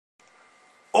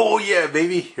Oh yeah,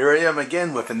 baby, here I am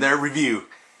again with another review.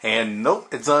 And nope,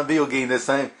 it's not a video game this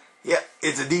time. Yeah,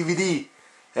 it's a DVD.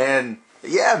 And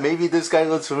yeah, maybe this guy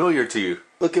looks familiar to you.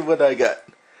 Look at what I got.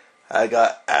 I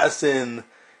got Ashens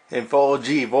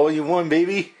Ashenthlogy Volume 1,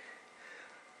 baby.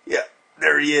 Yeah,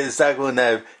 there he is, tackling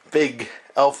that big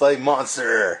elf-like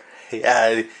monster.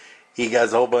 Yeah, he got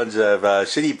a whole bunch of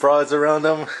shitty prods around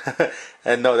him.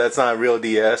 And no, that's not a real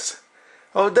DS.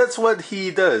 Oh, that's what he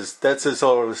does. That's his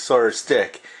whole sort of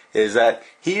stick. Is that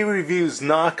he reviews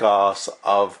knockoffs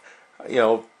of,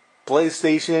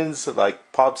 PlayStations,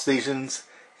 like pop stations,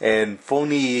 and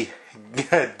phony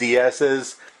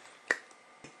DSs.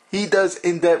 He does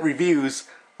in-depth reviews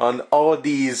on all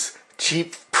these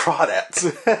cheap products.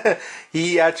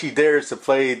 He actually dares to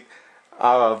play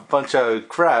a bunch of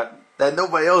crap that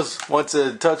nobody else wants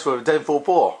to touch with a 10-foot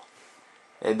pole.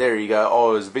 And there you got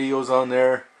all his videos on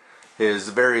there. His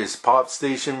various pop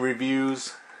station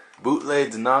reviews,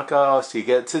 bootlegs, knockoffs. You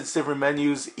get 6 different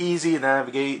menus, easy to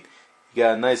navigate. You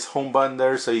got a nice home button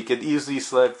there, so you can easily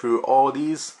select through all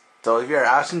these. So if you're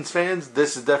Ashens fans,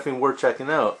 this is definitely worth checking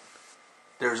out.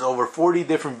 There's over 40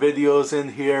 different videos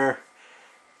in here,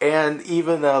 and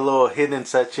even a little hidden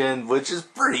section, which is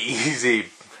pretty easy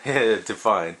to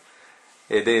find.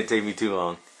 It didn't take me too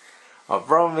long. The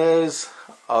problem is,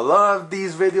 a lot of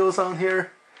these videos on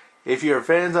here, if you're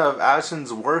fans of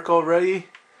Ashens' work already,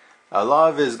 a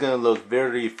lot of it is going to look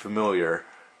very familiar.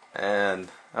 And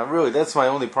really, that's my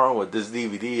only problem with this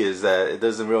DVD, is that it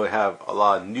doesn't really have a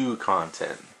lot of new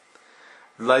content.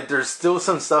 Like, there's still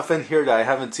some stuff in here that I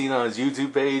haven't seen on his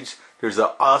YouTube page. There's an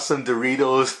awesome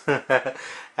Doritos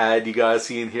ad you guys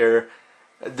see in here.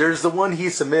 There's the one he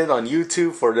submitted on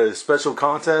YouTube for the special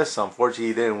contest. Unfortunately,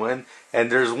 he didn't win.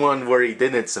 And there's one where he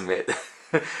didn't submit.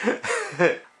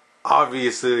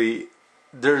 Obviously,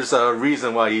 there's a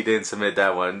reason why he didn't submit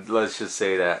that one. Let's just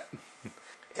say that.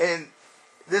 And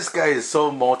this guy is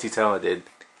so multi-talented.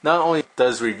 Not only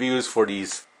does reviews for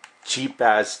these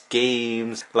cheap-ass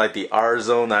games, like the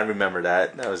R-Zone, I remember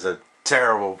that. That was a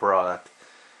terrible product.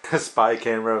 The spy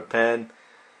camera pen,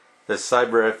 the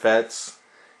cyber effects.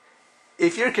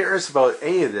 If you're curious about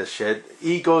any of this shit,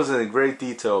 he goes in great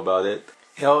detail about it.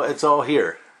 It's all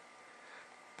here.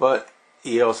 But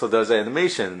he also does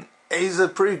animation. He's a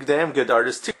pretty damn good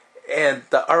artist too. And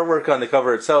the artwork on the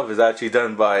cover itself is actually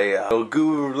done by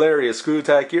Gularia Screw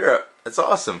Tack Europe. That's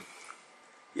awesome.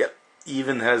 Yep,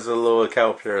 even has a little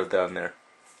cowpair down there.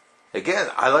 Again,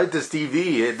 I like this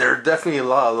DVD. There are definitely a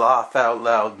lot of laugh out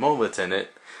loud moments in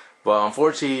it. But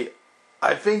unfortunately,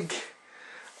 I think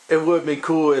it would be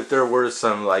cool if there were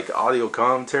some like audio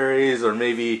commentaries, or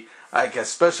maybe like a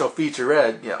special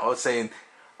featurette, saying,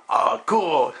 "Oh,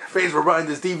 cool, thanks for buying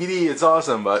this DVD, it's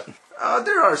awesome." But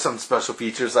there are some special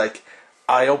features, like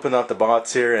I open up the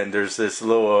box here and there's this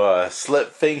little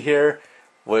slip thing here,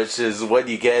 which is what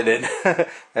you get in and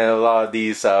a lot of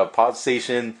these pop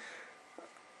station,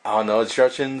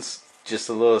 instructions, just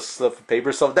a little slip of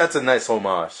paper. So that's a nice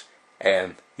homage.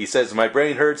 And he says, "My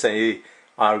brain hurts," and he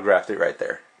autographed it right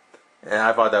there. And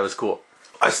I thought that was cool.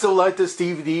 I still like this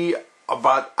DVD,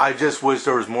 but I just wish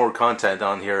there was more content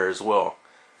on here as well.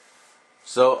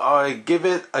 So I give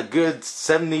it a good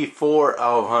 74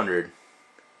 out of 100.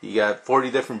 You got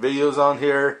 40 different videos on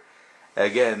here.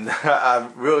 Again, I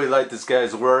really like this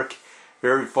guy's work.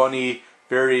 Very funny,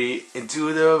 very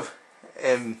intuitive,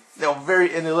 and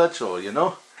very intellectual,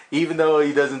 Even though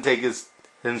he doesn't take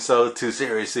himself too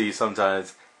seriously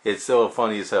sometimes, it's still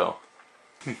funny as hell.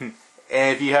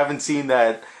 And if you haven't seen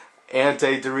that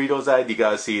anti-Doritos ad, you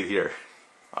gotta see it here.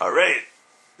 Alright.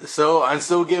 So, I'm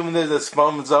still giving this a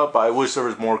thumbs up. I wish there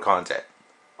was more content.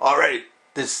 Alright,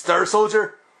 this is Star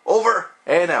Soldier, over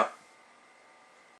and out.